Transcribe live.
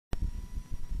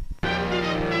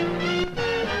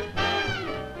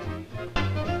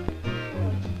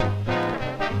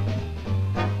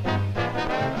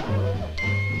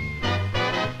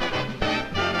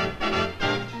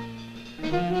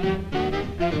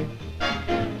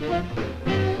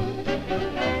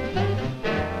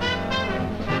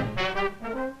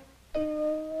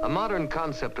modern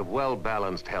concept of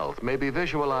well-balanced health may be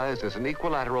visualized as an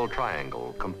equilateral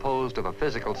triangle composed of a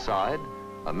physical side,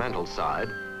 a mental side,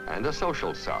 and a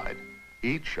social side,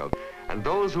 and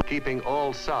those who keeping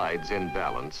all sides in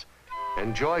balance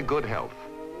enjoy good health.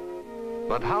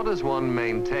 But how does one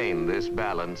maintain this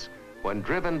balance when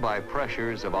driven by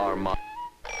pressures of our mind?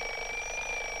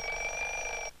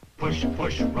 Push,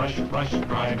 push, rush, rush,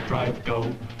 drive, drive,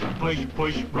 go. Push,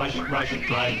 push, rush, rush,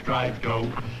 drive, drive, go.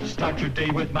 Start your day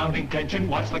with mounting tension.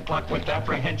 Watch the clock with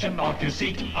apprehension. Off your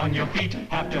seat, on your feet.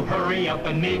 Have to hurry up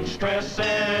and meet stresses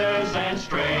and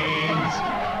strains.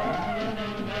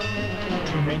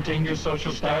 To maintain your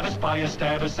social status, buy a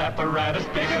status apparatus.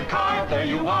 Bigger car, there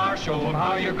you are. Show them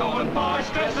how you're going far.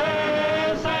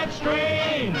 Stresses and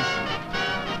strains.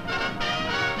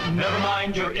 Never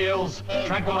mind your ills,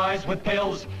 tranquilize with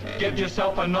pills. Give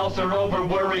yourself an ulcer over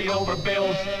worry over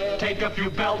bills. Take a few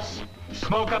belts,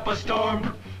 smoke up a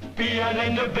storm. Be an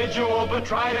individual, but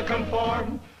try to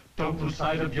conform. Don't lose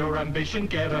sight of your ambition,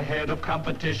 get ahead of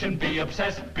competition. Be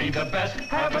obsessed, be the best,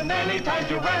 haven't any time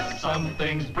to rest. Some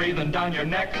things breathing down your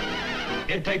neck,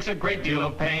 it takes a great deal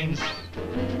of pains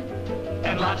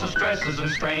and lots of stresses and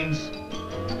strains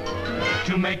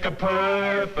to make a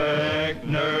perfect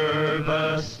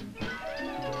nervous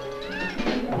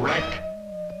wreck.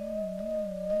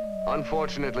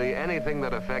 Unfortunately, anything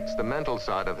that affects the mental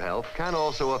side of health can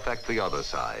also affect the other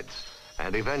sides,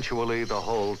 and eventually the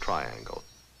whole triangle.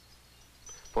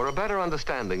 For a better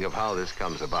understanding of how this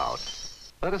comes about,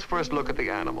 let us first look at the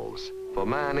animals, for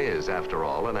man is, after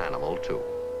all, an animal too.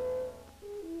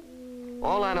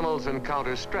 All animals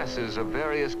encounter stresses of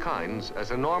various kinds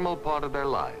as a normal part of their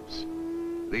lives.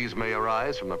 These may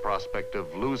arise from the prospect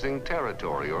of losing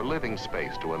territory or living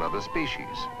space to another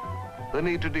species, the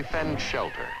need to defend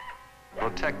shelter,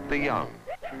 protect the young,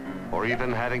 or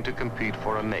even having to compete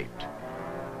for a mate.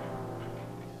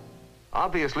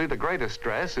 Obviously, the greatest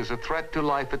stress is a threat to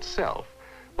life itself,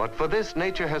 but for this,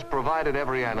 nature has provided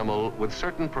every animal with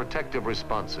certain protective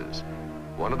responses,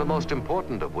 one of the most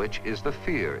important of which is the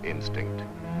fear instinct.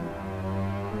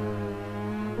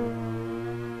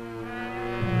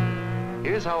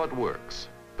 Here's how it works.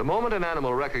 The moment an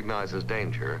animal recognizes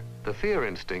danger, the fear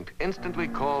instinct instantly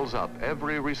calls up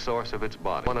every resource of its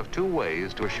body, one of two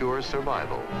ways to assure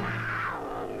survival: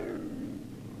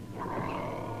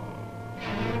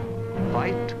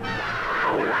 fight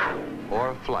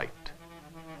or flight.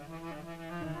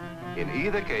 In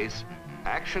either case,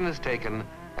 action is taken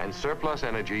and surplus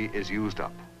energy is used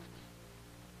up.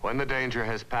 When the danger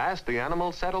has passed, the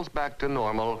animal settles back to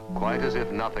normal, quite as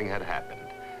if nothing had happened.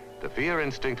 The fear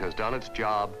instinct has done its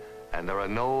job, and there are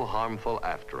no harmful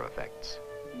after effects.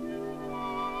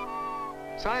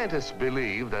 Scientists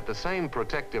believe that the same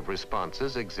protective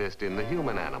responses exist in the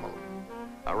human animal,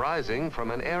 arising from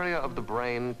an area of the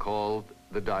brain called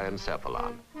the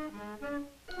diencephalon.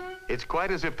 It's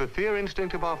quite as if the fear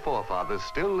instinct of our forefathers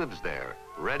still lives there,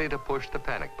 ready to push the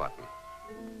panic button.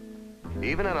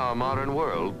 Even in our modern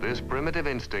world, this primitive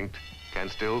instinct can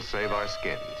still save our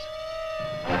skins.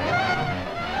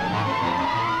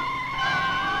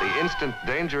 The instant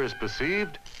danger is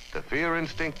perceived, the fear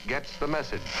instinct gets the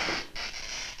message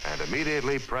and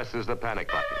immediately presses the panic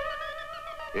button.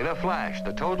 In a flash,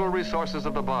 the total resources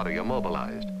of the body are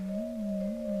mobilized.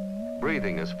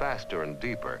 Breathing is faster and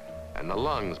deeper, and the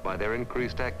lungs, by their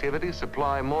increased activity,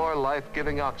 supply more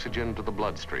life-giving oxygen to the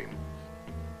bloodstream.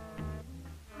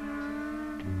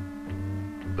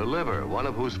 The liver, one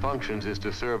of whose functions is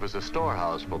to serve as a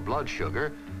storehouse for blood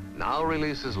sugar, now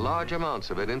releases large amounts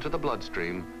of it into the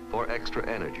bloodstream for extra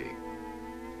energy.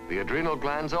 The adrenal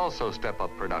glands also step up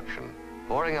production,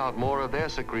 pouring out more of their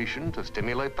secretion to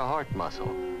stimulate the heart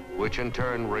muscle, which in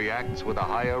turn reacts with a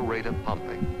higher rate of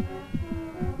pumping.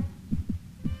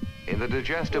 In the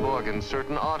digestive organs,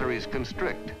 certain arteries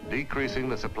constrict, decreasing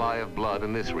the supply of blood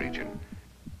in this region.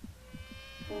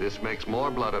 This makes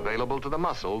more blood available to the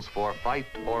muscles for fight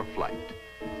or flight.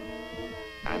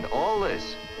 And all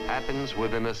this happens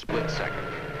within a split second.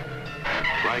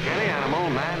 Like any animal,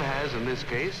 man has, in this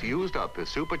case, used up his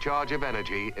supercharge of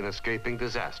energy in escaping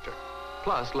disaster,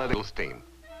 plus letting steam.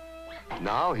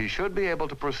 Now he should be able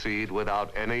to proceed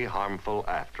without any harmful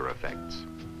after effects.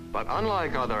 But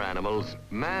unlike other animals,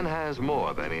 man has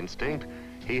more than instinct.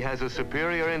 He has a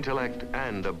superior intellect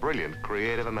and a brilliant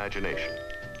creative imagination.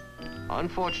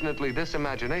 Unfortunately, this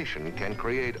imagination can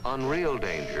create unreal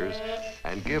dangers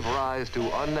and give rise to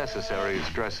unnecessary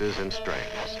stresses and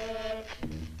strains.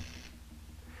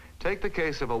 Take the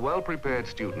case of a well-prepared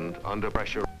student under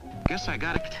pressure. Guess I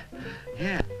got it.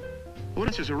 Yeah. What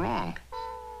answers are wrong?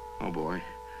 Oh, boy.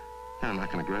 I'm not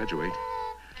going to graduate.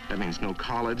 That means no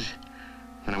college,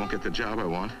 and I won't get the job I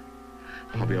want.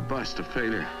 I'll be a bust, a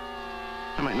failure.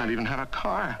 I might not even have a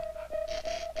car.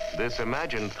 This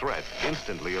imagined threat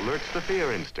instantly alerts the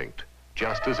fear instinct,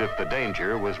 just as if the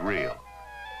danger was real.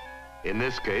 In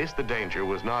this case, the danger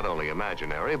was not only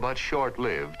imaginary, but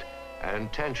short-lived,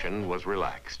 and tension was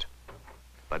relaxed.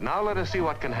 But now let us see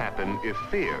what can happen if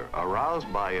fear,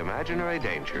 aroused by imaginary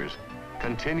dangers,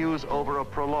 continues over a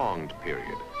prolonged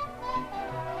period.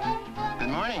 Good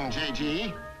morning,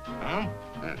 J.G. Huh?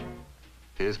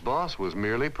 His boss was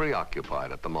merely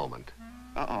preoccupied at the moment.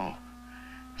 Uh-oh.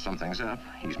 Something's up.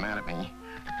 He's mad at me.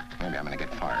 Maybe I'm gonna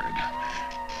get fired.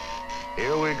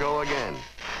 Here we go again,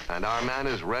 and our man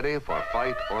is ready for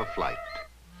fight or flight.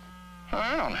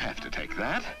 I don't have to take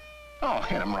that. I'll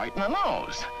hit him right in the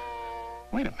nose.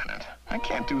 Wait a minute. I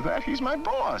can't do that. He's my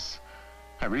boss.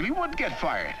 I really would get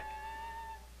fired.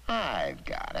 I've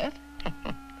got it.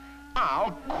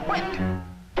 I'll quit.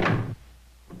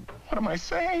 What am I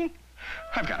saying?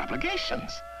 I've got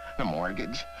obligations. A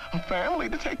mortgage, a family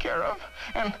to take care of,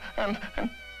 and...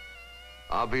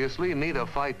 Obviously, neither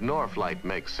fight nor flight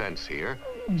makes sense here,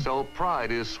 so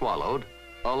pride is swallowed,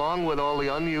 along with all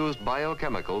the unused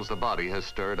biochemicals the body has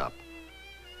stirred up.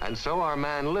 And so our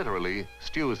man literally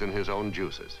stews in his own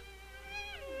juices.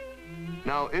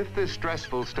 Now, if this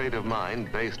stressful state of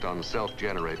mind based on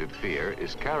self-generated fear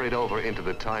is carried over into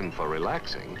the time for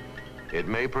relaxing, it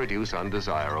may produce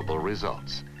undesirable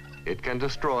results. It can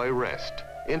destroy rest,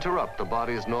 interrupt the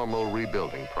body's normal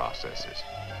rebuilding processes.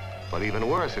 But even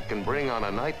worse, it can bring on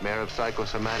a nightmare of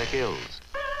psychosomatic ills,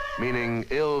 meaning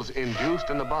ills induced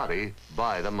in the body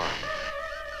by the mind.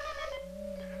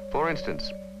 For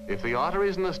instance, if the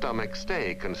arteries in the stomach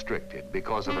stay constricted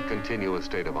because of a continuous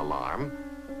state of alarm,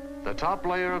 the top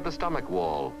layer of the stomach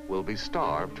wall will be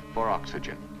starved for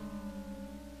oxygen.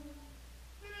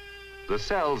 The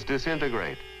cells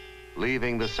disintegrate,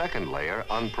 leaving the second layer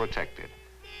unprotected.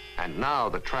 And now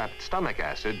the trapped stomach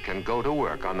acid can go to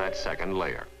work on that second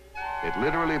layer. It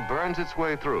literally burns its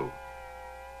way through.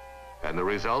 And the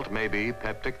result may be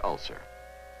peptic ulcer.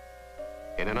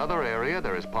 In another area,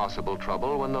 there is possible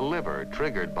trouble when the liver,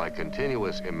 triggered by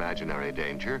continuous imaginary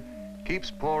danger,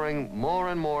 keeps pouring more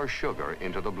and more sugar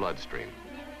into the bloodstream.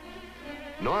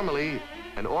 Normally,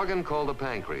 an organ called the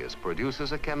pancreas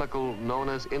produces a chemical known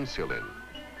as insulin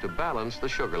to balance the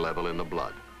sugar level in the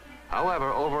blood.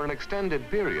 However, over an extended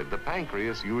period, the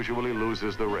pancreas usually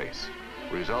loses the race,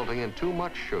 resulting in too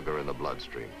much sugar in the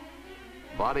bloodstream.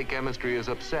 Body chemistry is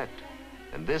upset,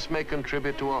 and this may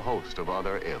contribute to a host of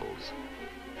other ills.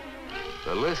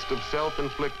 The list of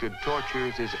self-inflicted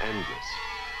tortures is endless,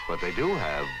 but they do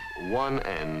have one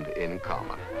end in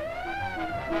common.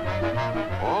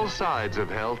 All sides of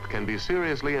health can be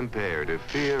seriously impaired if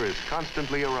fear is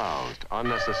constantly aroused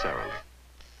unnecessarily.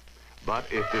 But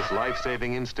if this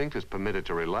life-saving instinct is permitted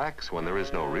to relax when there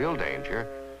is no real danger,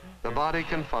 the body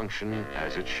can function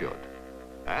as it should.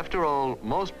 After all,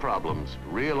 most problems,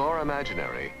 real or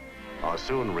imaginary, are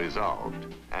soon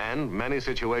resolved, and many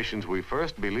situations we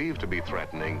first believed to be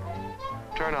threatening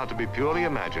turn out to be purely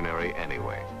imaginary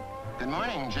anyway. Good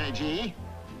morning, J.G.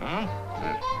 Huh?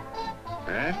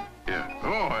 Yeah.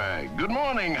 Oh, good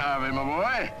morning, Harvey, my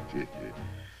boy.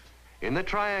 In the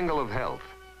triangle of health,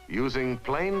 using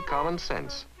plain common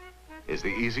sense is the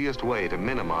easiest way to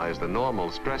minimize the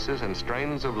normal stresses and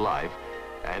strains of life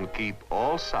and keep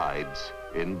all sides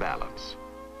in balance.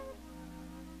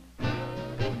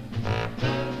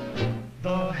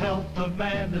 The health of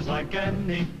man is like an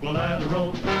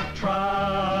equilateral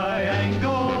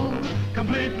triangle,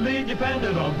 completely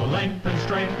dependent on the length and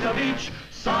strength of each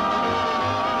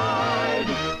side.